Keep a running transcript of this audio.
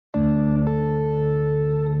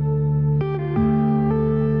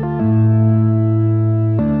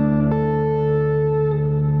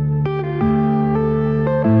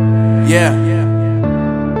Yeah.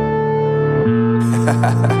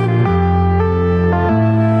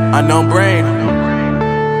 Unknown Brain,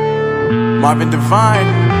 Marvin Divine.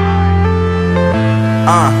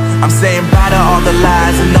 I'm saying bye to all the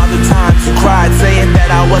lies and all the times you cried, saying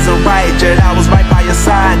that I wasn't right, yet I was right by your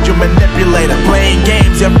side. You manipulator, playing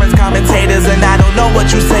games, your friends commentators, and I don't know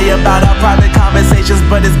what you say about our private conversations,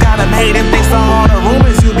 but it's got them hating. Thanks to all the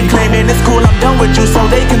rumors you be claiming. It's cool, I'm done with you, so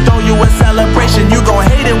they can throw you a celebration. You gon'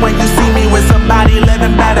 hate it when you see me with somebody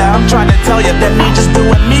living better. I'm trying to tell you that me just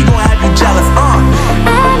doing me gon' have you jealous. I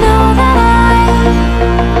know that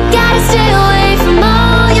I gotta stay away from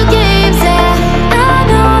all your games, yeah. I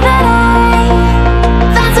know that I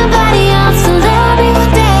found somebody else to love me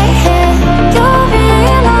one day, yeah. You'll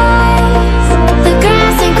realize the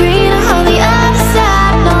grass ain't greener on the other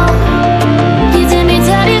side, no. You did me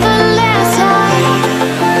dirty for the last time,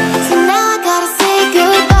 so now I gotta say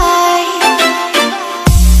goodbye.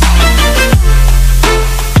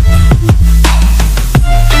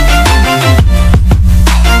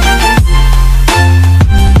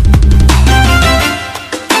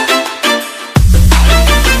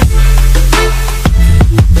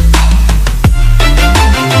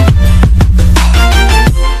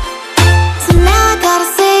 So now I gotta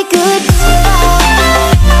say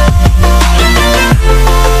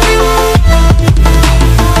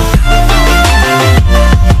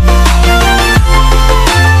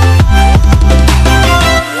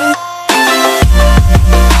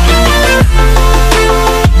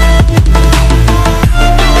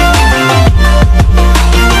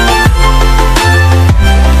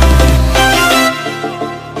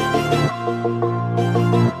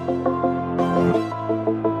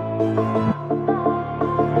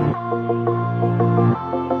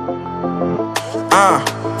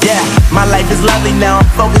Yeah, my life is lovely now, I'm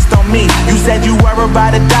focused on me. You said you were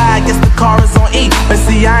about to die, I guess the car is on E. But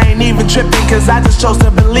see, I ain't even tripping, cause I just chose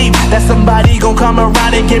to believe that somebody gon' come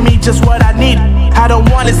around and give me just what I need. I don't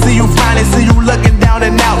wanna see you finding, see you looking down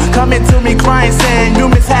and out, coming to me crying, saying you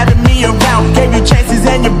miss having me around. Gave you chances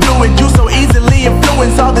and you blew it, you so easily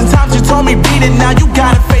influenced. All the times you told me beat it, now you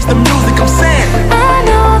gotta face the music. I'm saying I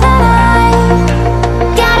know that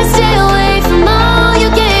I gotta stay away from all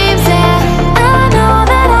your games, yeah. I know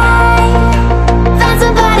that I found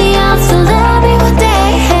somebody else to love me one day,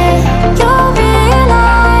 yeah. You'll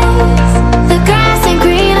realize the grass ain't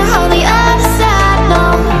greener on the other side, no.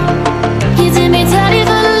 You did me dirty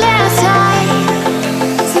for the last time,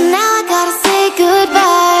 so now I gotta say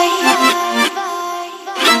goodbye.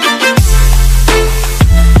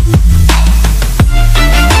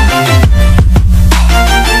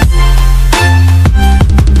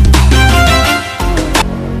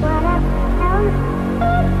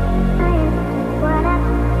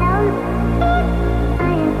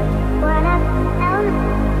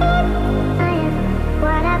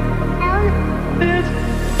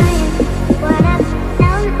 What up?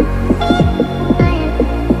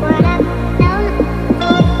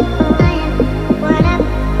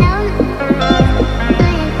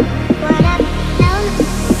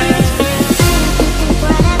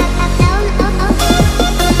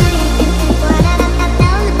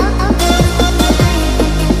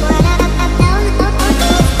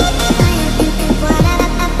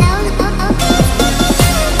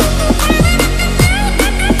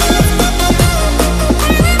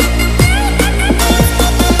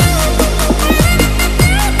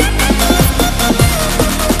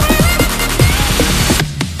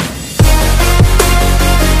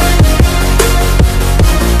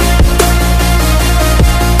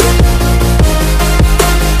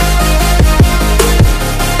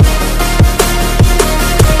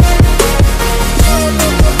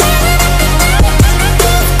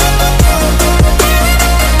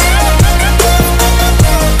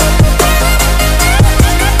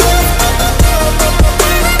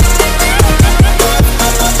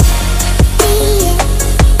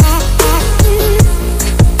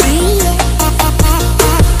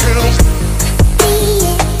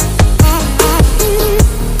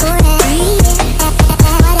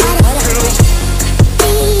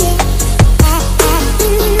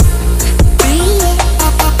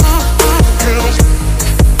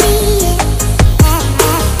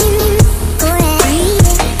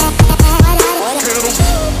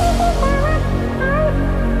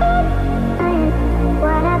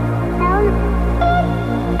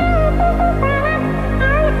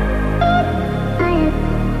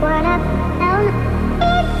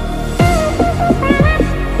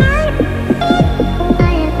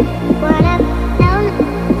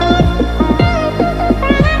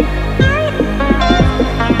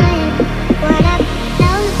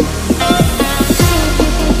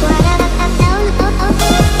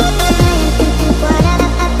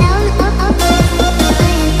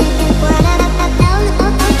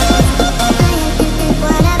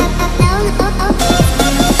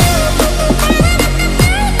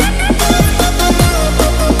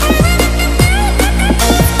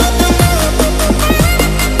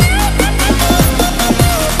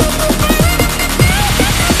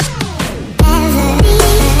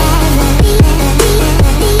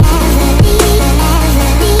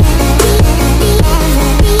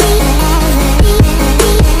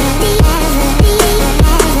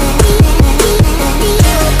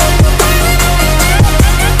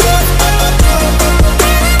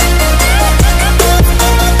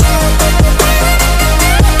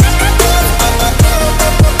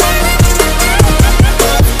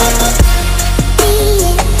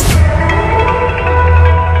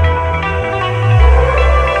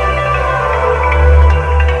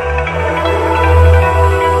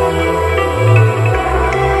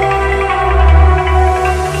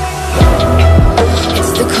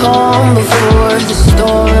 calm before the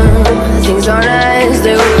storm. Things aren't